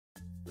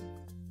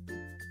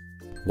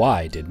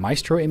Why did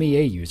Maestro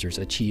MEA users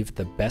achieve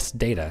the best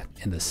data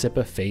in the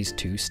CiPA Phase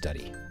II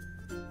study?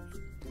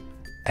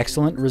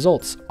 Excellent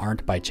results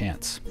aren't by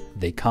chance.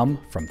 They come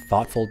from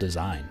thoughtful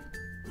design.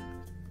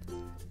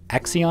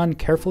 Axion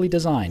carefully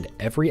designed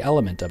every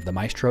element of the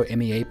Maestro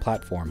MEA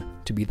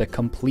platform to be the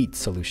complete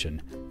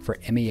solution for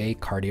MEA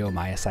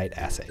cardiomyocyte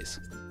assays.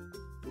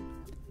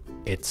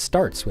 It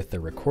starts with the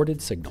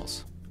recorded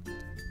signals.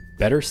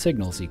 Better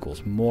signals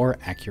equals more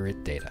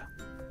accurate data.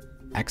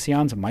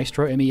 Axion's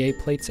Maestro MEA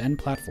plates and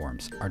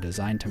platforms are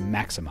designed to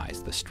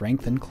maximize the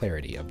strength and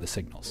clarity of the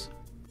signals.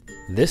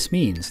 This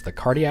means the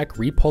cardiac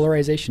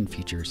repolarization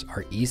features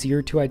are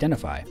easier to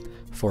identify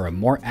for a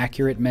more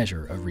accurate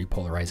measure of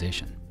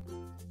repolarization.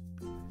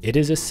 It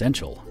is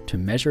essential to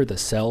measure the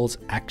cell's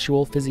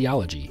actual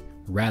physiology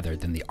rather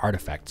than the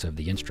artifacts of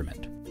the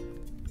instrument.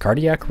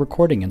 Cardiac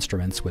recording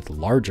instruments with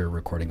larger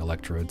recording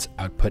electrodes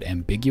output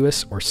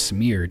ambiguous or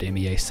smeared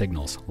MEA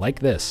signals like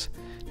this,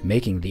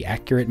 making the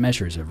accurate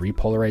measures of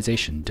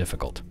repolarization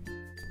difficult.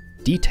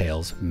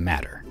 Details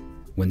matter.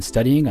 When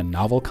studying a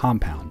novel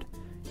compound,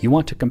 you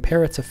want to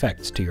compare its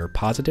effects to your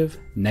positive,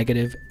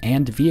 negative,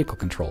 and vehicle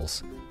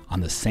controls on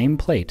the same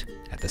plate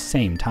at the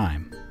same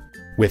time.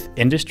 With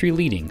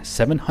industry-leading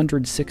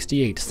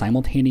 768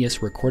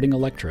 simultaneous recording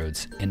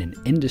electrodes in an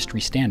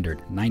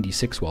industry-standard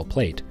 96-well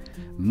plate,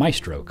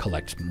 Maestro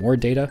collects more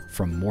data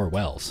from more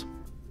wells.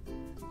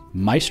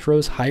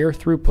 Maestro's higher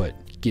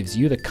throughput gives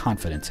you the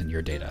confidence in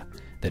your data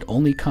that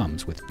only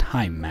comes with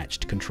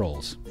time-matched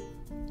controls.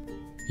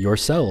 Your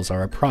cells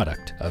are a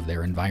product of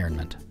their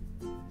environment.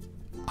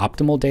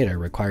 Optimal data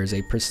requires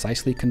a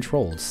precisely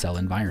controlled cell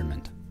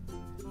environment.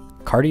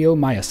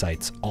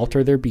 Cardiomyocytes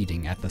alter their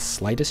beating at the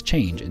slightest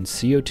change in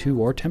CO2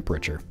 or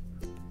temperature,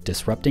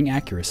 disrupting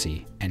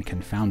accuracy and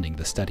confounding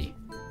the study.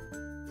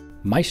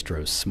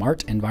 Maestro's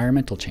smart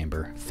environmental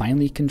chamber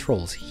finely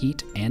controls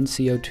heat and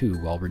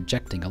CO2 while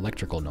rejecting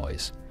electrical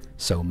noise,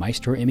 so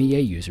Maestro MEA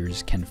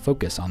users can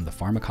focus on the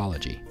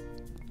pharmacology.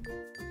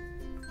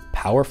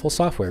 Powerful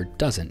software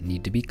doesn't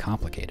need to be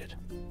complicated.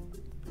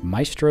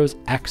 Maestro's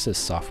Axis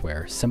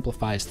software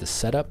simplifies the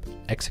setup,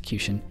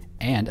 execution,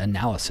 and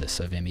analysis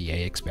of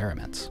MEA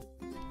experiments.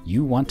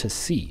 You want to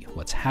see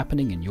what's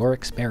happening in your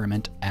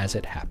experiment as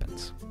it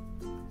happens.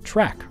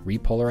 Track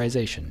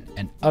repolarization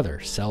and other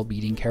cell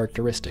beating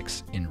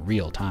characteristics in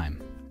real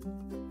time.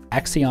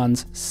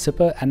 Axion's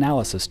CiPA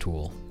analysis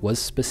tool was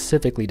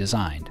specifically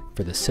designed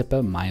for the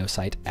CiPA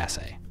Myocyte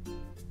assay.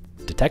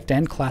 Detect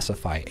and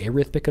classify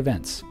arrhythmic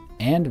events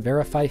and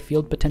verify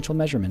field potential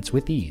measurements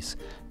with ease,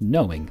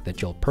 knowing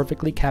that you'll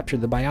perfectly capture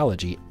the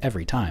biology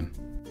every time.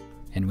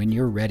 And when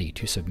you're ready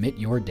to submit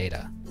your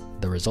data,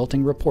 the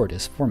resulting report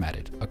is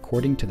formatted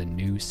according to the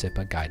new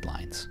CiPA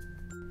guidelines.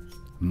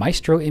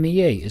 Maestro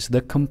MEA is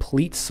the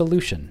complete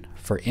solution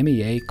for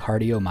MEA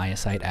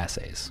cardiomyocyte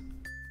assays.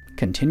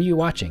 Continue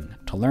watching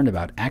to learn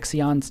about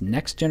Axion's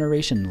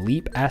next-generation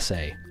LEAP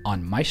assay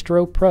on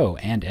Maestro Pro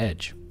and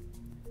Edge.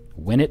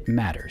 When it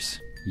matters,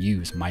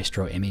 use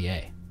Maestro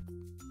MEA.